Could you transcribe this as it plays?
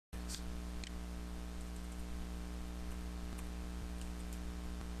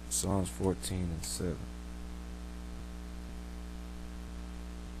Psalms 14:7.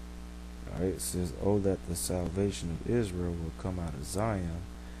 Alright, it says, "Oh, that the salvation of Israel will come out of Zion.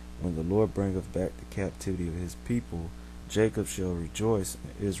 When the Lord bringeth back the captivity of his people, Jacob shall rejoice,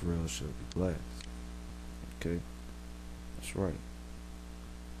 and Israel shall be glad." Okay, that's right.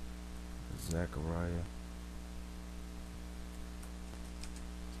 Zechariah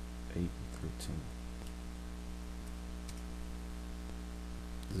 8:13.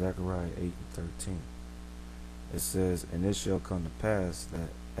 Zechariah 8:13. It says, "And it shall come to pass that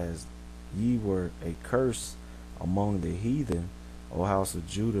as ye were a curse among the heathen, O house of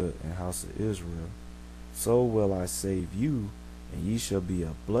Judah and house of Israel, so will I save you, and ye shall be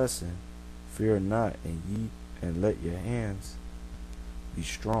a blessing. Fear not, and let your hands be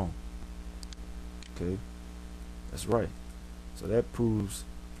strong." Okay, that's right. So that proves,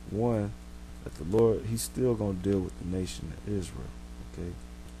 one, that the Lord, he's still going to deal with the nation of Israel. Okay.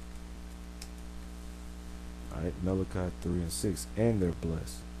 Alright, Malachi 3:6, "And they're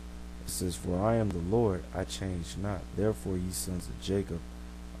blessed." It says, "For I am the Lord, I change not. Therefore ye sons of Jacob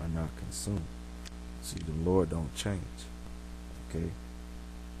are not consumed." See, the Lord don't change. Okay.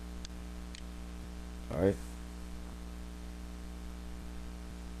 Alright.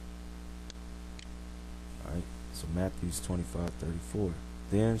 Alright. So Matthew 25:34.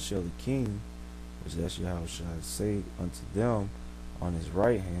 "Then shall the king, which that's Yahushua, say unto them on his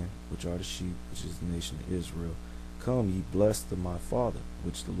right hand, which are the sheep, which is the nation of Israel, Come, ye blessed of my Father,"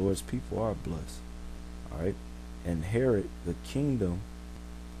 which the Lord's people are blessed. Alright. "Inherit the kingdom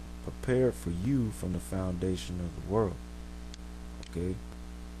prepared for you from the foundation of the world." Okay.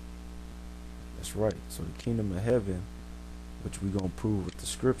 That's right. So the kingdom of heaven, which we're going to prove with the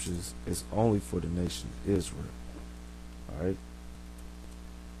scriptures, is only for the nation of Israel. Alright.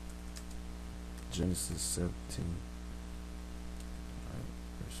 Genesis 17. Alright,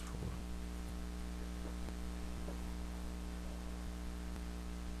 verse 4.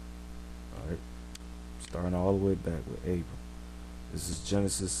 Alright. Starting all the way back with Abram. This is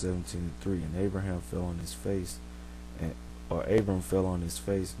Genesis 17:3. "And Abraham fell on his face, Abram fell on his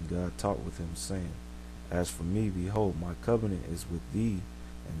face, and God talked with him, saying, As for me, behold, my covenant is with thee,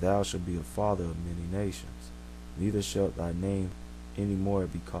 and thou shalt be a father of many nations. Neither shall thy name any more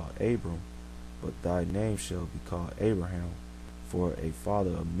be called Abram, but thy name shall be called Abraham, for a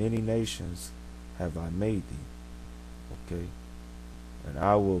father of many nations have I made thee." Okay. "And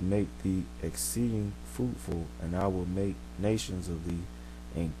I will make thee exceeding fruitful, and I will make nations of thee,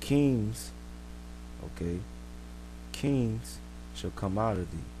 and kings," okay, "kings shall come out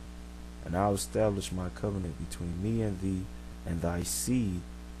of thee. And I will establish my covenant between me and thee, and thy seed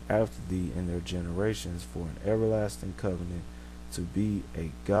after thee in their generations, for an everlasting covenant, to be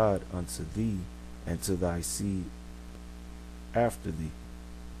a God unto thee, and to thy seed after thee."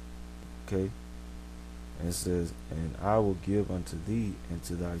 Okay. And it says, "And I will give unto thee and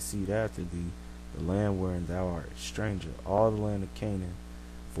to thy seed after thee the land wherein thou art a stranger, all the land of Canaan,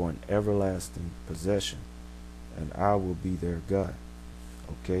 for an everlasting possession, and I will be their God."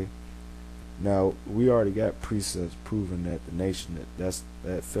 Okay. Now we already got precepts proving that the nation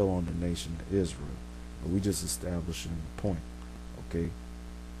that fell on the nation of Israel. But we just establishing the point. Okay.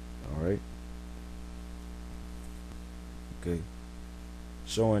 Alright. Okay.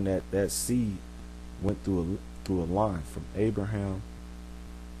 Showing that that seed went through a line from Abraham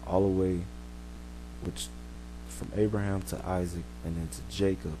all the way, which from Abraham to Isaac, and then to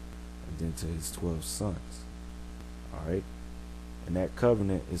Jacob, and then to his 12 sons. Alright. And that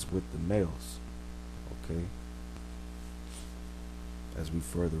covenant is with the males. Okay. As we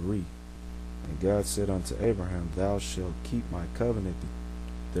further read. "And God said unto Abraham, Thou shalt keep my covenant,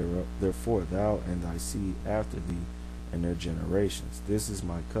 therefore thou and thy seed after thee and their generations. This is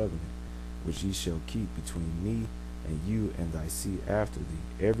my covenant, which ye shall keep between me and you and thy seed after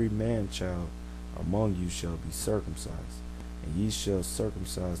thee. Every man child among you shall be circumcised, and ye shall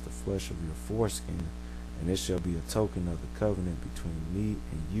circumcise the flesh of your foreskin, and it shall be a token of the covenant between me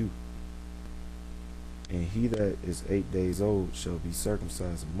and you. And he that is 8 days old shall be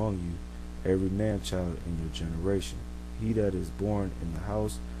circumcised among you, every man child in your generation. He that is born in the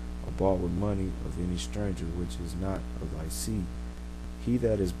house or bought with money of any stranger which is not of thy seed. He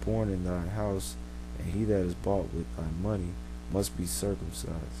that is born in thine house, and he that is bought with thy money, must be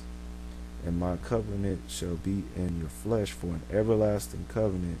circumcised. And my covenant shall be in your flesh for an everlasting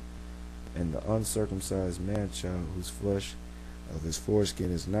covenant, and the uncircumcised man-child whose flesh of his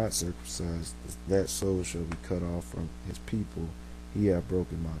foreskin is not circumcised, that soul shall be cut off from his people. He hath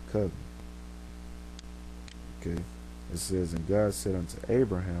broken my covenant." Okay. It says, "And God said unto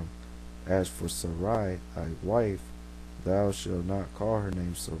Abraham, As for Sarai thy wife, thou shalt not call her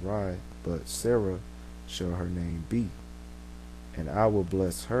name Sarai, but Sarah shall her name be. And I will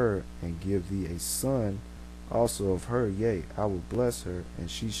bless her, and give thee a son also of her. Yea, I will bless her, and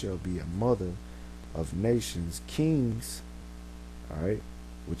she shall be a mother of nations. Kings, all right,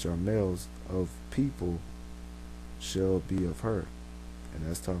 which are males of people, shall be of her. And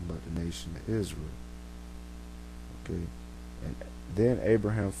that's talking about the nation of Israel. Okay. And then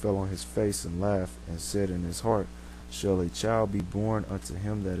Abraham fell on his face and laughed, and said in his heart, shall a child be born unto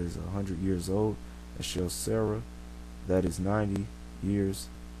him that is 100 years old? And shall Sarah, that is 90 years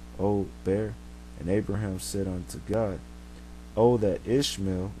old, bear? And Abraham said unto God, O that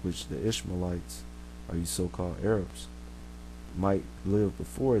Ishmael, which the Ishmaelites are you so-called Arabs, might live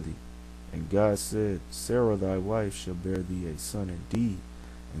before thee. And God said, Sarah thy wife shall bear thee a son indeed,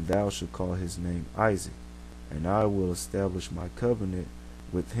 and thou shalt call his name Isaac. And I will establish my covenant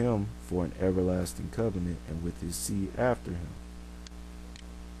with him for an everlasting covenant, and with his seed after him.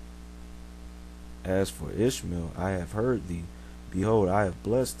 As for Ishmael, I have heard thee. Behold, I have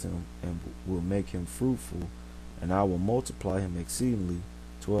blessed him, and will make him fruitful, and I will multiply him exceedingly.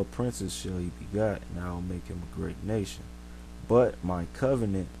 12 princes shall he begot, and I will make him a great nation. But my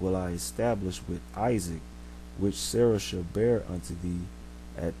covenant will I establish with Isaac, which Sarah shall bear unto thee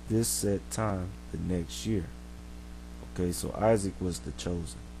at this set time the next year. Okay, so Isaac was the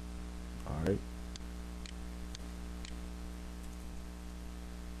chosen. Alright.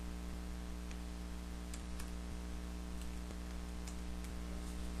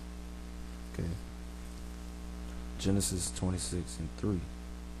 Okay. Genesis 26:3.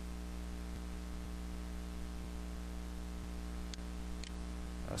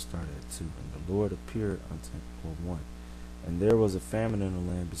 I started at 2. And the Lord appeared unto him, 1. And there was a famine in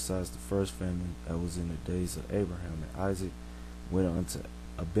the land besides the first famine that was in the days of Abraham. And Isaac went unto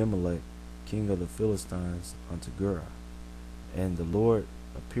Abimelech, king of the Philistines, unto Gerar. And the Lord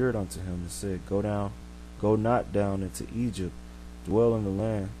appeared unto him and said, Go not down into Egypt, dwell in the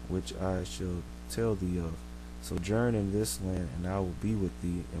land which I shall tell thee of. Sojourn in this land, and I will be with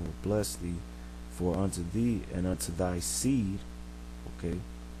thee, and will bless thee. For unto thee and unto thy seed, okay,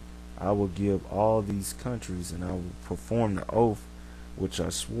 I will give all these countries, and I will perform the oath which I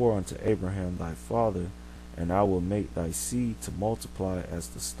swore unto Abraham thy father, and I will make thy seed to multiply as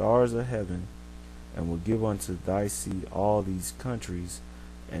the stars of heaven, and will give unto thy seed all these countries,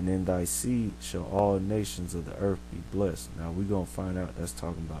 and in thy seed shall all nations of the earth be blessed. Now we're going to find out that's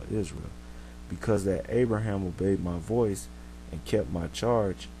talking about Israel, because that Abraham obeyed my voice and kept my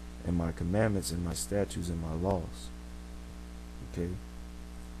charge and my commandments and my statutes and my laws. Okay.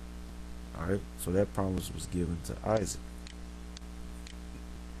 Alright, so that promise was given to Isaac.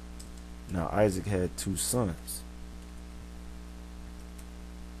 Now Isaac had 2 sons.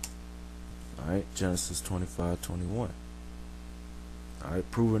 Alright, Genesis 25:21.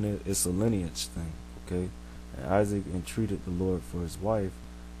 Alright, proving it's a lineage thing, okay? And Isaac entreated the Lord for his wife,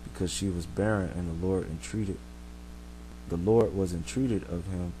 because she was barren, and the Lord was entreated of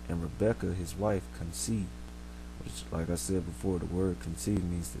him, and Rebekah his wife conceived. Which, like I said before, the word conceive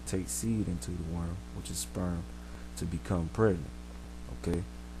means to take seed into the worm, which is sperm, to become pregnant. Okay?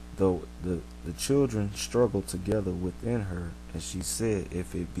 Though the children struggled together within her, and she said,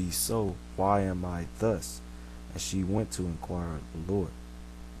 If it be so, why am I thus? And she went to inquire of the Lord.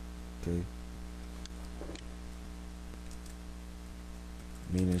 Okay?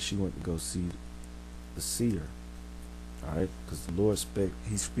 Meaning she went to go see the seer. Alright? Because the Lord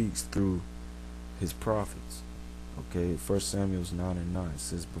he speaks through his prophets. Okay, 1 Samuel 9:9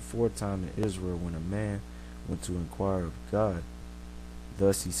 says, Before time in Israel, when a man went to inquire of God,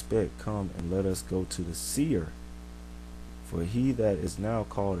 thus he spake, Come and let us go to the seer. For he that is now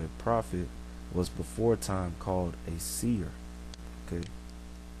called a prophet was before time called a seer. Okay.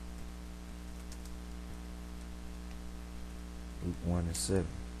 Luke 1:7.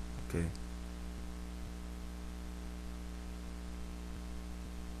 Okay.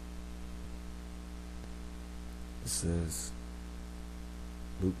 It says,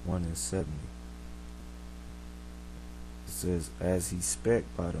 Luke 1:70. It says, As he spake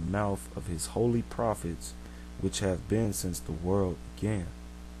by the mouth of his holy prophets, which have been since the world began.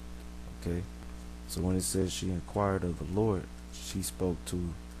 Okay? So when it says she inquired of the Lord, she spoke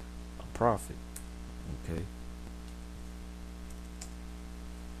to a prophet. Okay?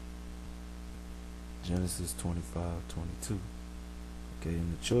 Genesis 25:22. Okay,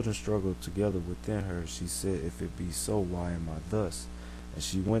 and the children struggled together within her. She said, If it be so, why am I thus? And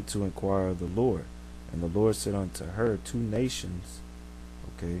she went to inquire of the Lord. And the Lord said unto her, 2 nations,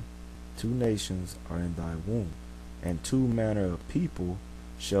 okay, 2 nations are in thy womb, and 2 manner of people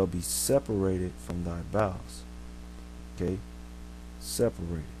shall be separated from thy bowels. Okay,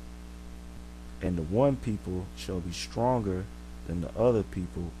 separated. And the one people shall be stronger than the other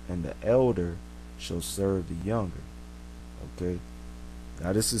people, and the elder shall serve the younger. Okay,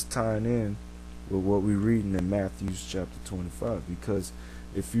 now this is tying in with what we're reading in Matthew chapter 25, because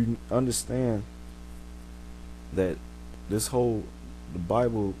if you understand that the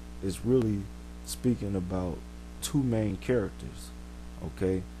Bible is really speaking about two main characters,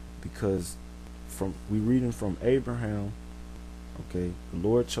 okay? Because we reading from Abraham, okay? The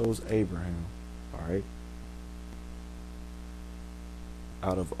Lord chose Abraham, all right,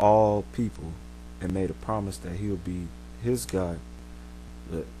 out of all people, and made a promise that he'll be his God,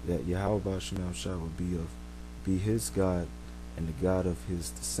 that Yahweh Shem Shah will be his God and the God of his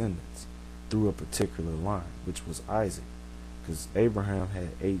descendants through a particular line, which was Isaac, because Abraham had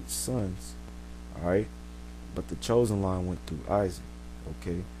 8 sons, all right, but the chosen line went through Isaac.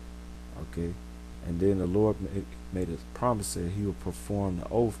 Okay, and then the Lord made a promise that he would perform the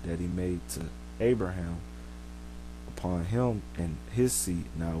oath that he made to Abraham upon him and his seed.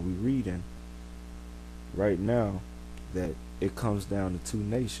 Now we reading right now that it comes down to 2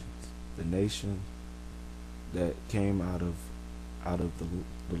 nations: the nation that came out of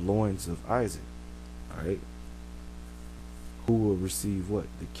the loins of Isaac, all right, who will receive what?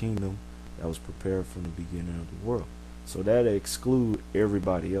 The kingdom that was prepared from the beginning of the world. So that exclude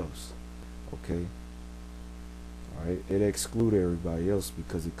everybody else. Okay, all right, it exclude everybody else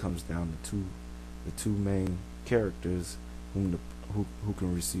because it comes down to the two main characters who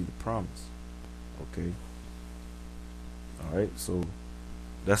can receive the promise. Okay, all right, so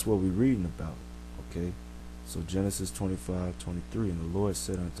that's what we're reading about. Okay, so Genesis 25:23, and the Lord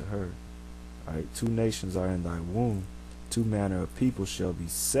said unto her, all right, 2 nations are in thy womb, 2 manner of people shall be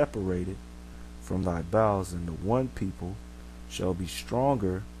separated from thy bowels, and the one people shall be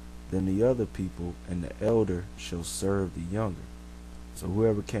stronger than the other people, and the elder shall serve the younger. So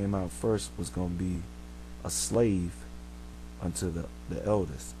whoever came out first was going to be a slave unto the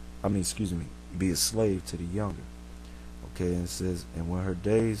eldest. Be a slave to the younger. Okay, and it says, and when her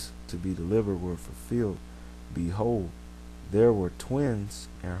days to be delivered were fulfilled, behold, there were twins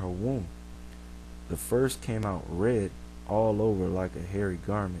in her womb. The first came out red all over like a hairy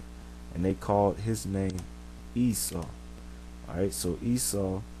garment, and they called his name Esau. Alright, so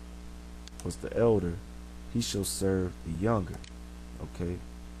Esau was the elder. He shall serve the younger. Okay,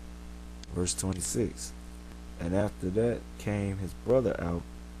 verse 26. And after that came his brother out,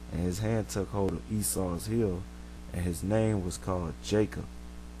 and his hand took hold of Esau's heel, and his name was called Jacob.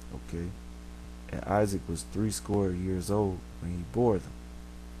 Okay, and Isaac was 80 years old when he bore them.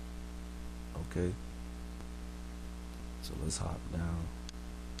 Okay, so let's hop down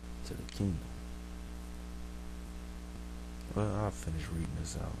to the kingdom. Well, I'll finish reading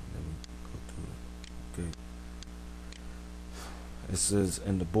this out and then we go through it. Okay. It says,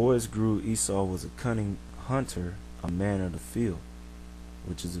 and the boys grew. Esau was a cunning hunter, a man of the field,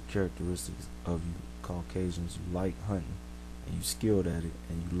 which is a characteristic of you Caucasians. You like hunting, and you skilled at it,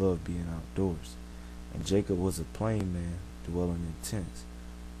 and you love being outdoors. And Jacob was a plain man, dwelling in tents.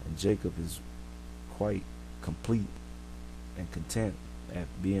 And Jacob is quite complete and content at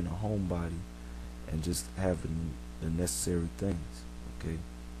being a homebody and just having the necessary things. Okay,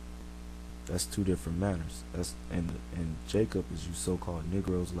 that's 2 different manners. And Jacob is you so-called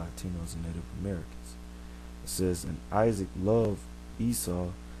Negros, Latinos, and Native Americans. It says, and Isaac loved Esau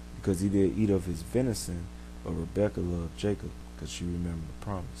because he did eat of his venison, but Rebekah loved Jacob because she remembered the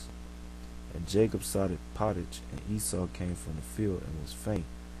promise. And Jacob sought pottage, and Esau came from the field and was faint.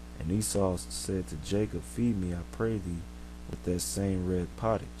 And Esau said to Jacob, feed me, I pray thee, with that same red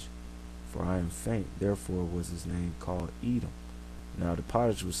pottage, for I am faint. Therefore was his name called Edom. Now the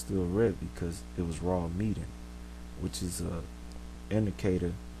pottage was still red because it was raw meat in it, which is a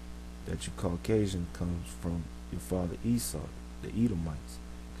indicator that you Caucasian comes from your father Esau, the Edomites,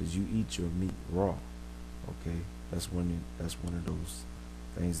 because you eat your meat raw. Okay, that's one of those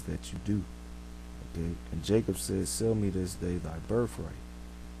things that you do. Okay, and Jacob said, sell me this day thy birthright.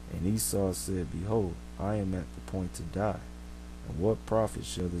 And Esau said, behold, I am at the point to die, and what profit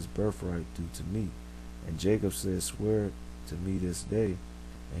shall this birthright do to me? And Jacob said, swear to me this day.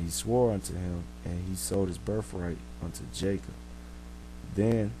 And he swore unto him, and he sold his birthright unto Jacob.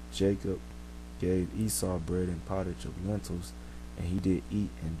 Then Jacob gave Esau bread and pottage of lentils, and he did eat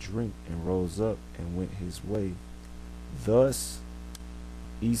and drink, and rose up and went his way. Thus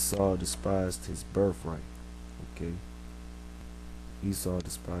Esau despised his birthright. Okay, Esau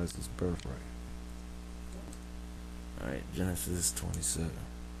despised his birthright. Alright, Genesis 27.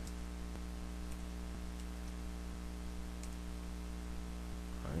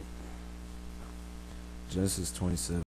 Alright, Genesis 27.